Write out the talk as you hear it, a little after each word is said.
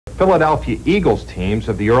Philadelphia Eagles teams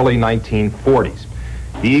of the early 1940s.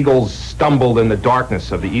 The Eagles stumbled in the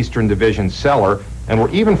darkness of the Eastern Division cellar and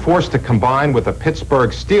were even forced to combine with the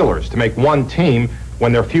Pittsburgh Steelers to make one team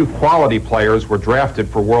when their few quality players were drafted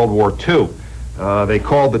for World War II. They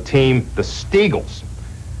called the team the Steagles.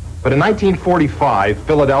 But in 1945,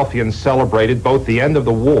 Philadelphians celebrated both the end of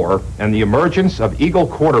the war and the emergence of Eagle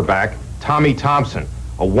quarterback Tommy Thompson,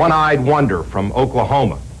 a one-eyed wonder from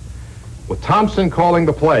Oklahoma. With Thompson calling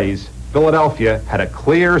the plays, Philadelphia had a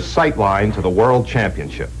clear sight line to the World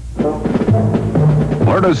Championship.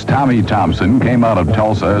 Florida's Tommy Thompson came out of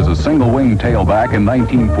Tulsa as a single-wing tailback in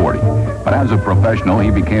 1940, but as a professional, he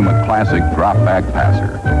became a classic drop-back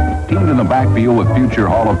passer. Teamed in the backfield with future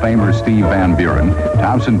Hall of Famer Steve Van Buren,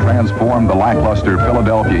 Thompson transformed the lackluster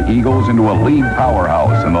Philadelphia Eagles into a league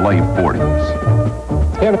powerhouse in the late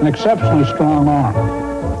 40s. He had an exceptionally strong arm,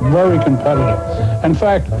 very competitive. In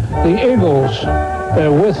fact, the Eagles,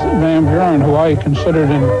 with Van Buren, who I considered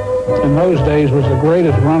in those days was the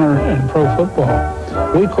greatest runner in pro football,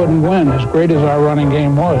 we couldn't win as great as our running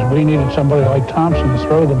game was. We needed somebody like Thompson to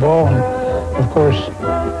throw the ball, and of course,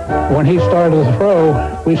 when he started to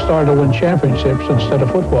throw, we started to win championships instead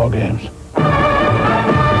of football games.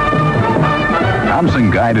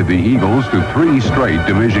 Thompson guided the Eagles to 3 straight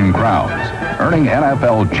division crowns, earning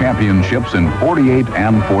NFL championships in 48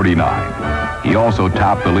 and 49. He also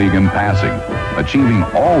topped the league in passing, achieving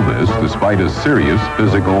all this despite a serious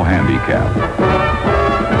physical handicap.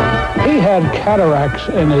 He had cataracts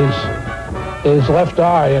in his left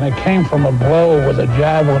eye, and it came from a blow with a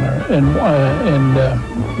javelin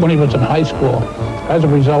when he was in high school. As a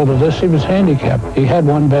result of this, he was handicapped. He had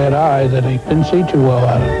one bad eye that he didn't see too well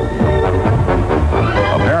out of.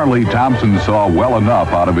 Apparently, Thompson saw well enough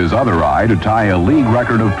out of his other eye to tie a league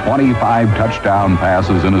record of 25 touchdown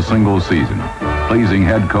passes in a single season, pleasing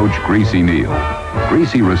head coach Greasy Neal.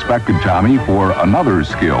 Greasy respected Tommy for another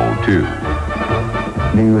skill, too.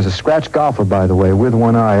 He was a scratch golfer, by the way, with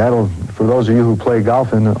one eye. For those of you who play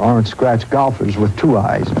golf and aren't scratch golfers, with 2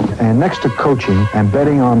 eyes. And next to coaching and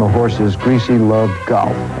betting on the horses, Greasy loved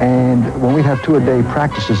golf. And when we'd have 2-a-day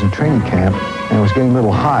practices in training camp, and it was getting a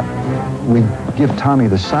little hot, we'd give Tommy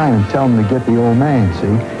the sign and tell him to get the old man,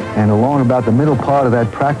 see? And along about the middle part of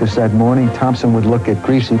that practice that morning, Thompson would look at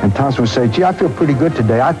Greasy, and Thompson would say, gee, I feel pretty good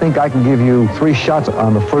today. I think I can give you 3 shots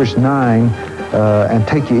on the first 9 and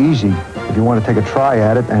take you easy if you want to take a try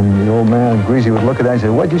at it. And the old man, Greasy, would look at that and say,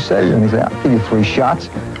 what'd you say? And he'd say, I'll give you 3 shots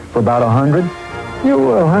for about 100. You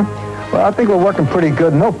will, huh? Well, I think we're working pretty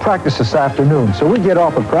good. No practice this afternoon. So we get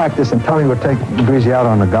off of practice, and Tommy would take Greasy out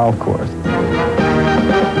on the golf course.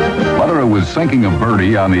 Whether it was sinking a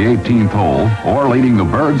birdie on the 18th hole or leading the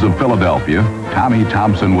Birds of Philadelphia, Tommy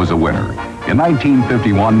Thompson was a winner. In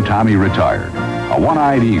 1951, Tommy retired, a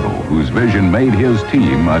one-eyed Eagle whose vision made his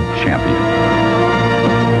team a champion.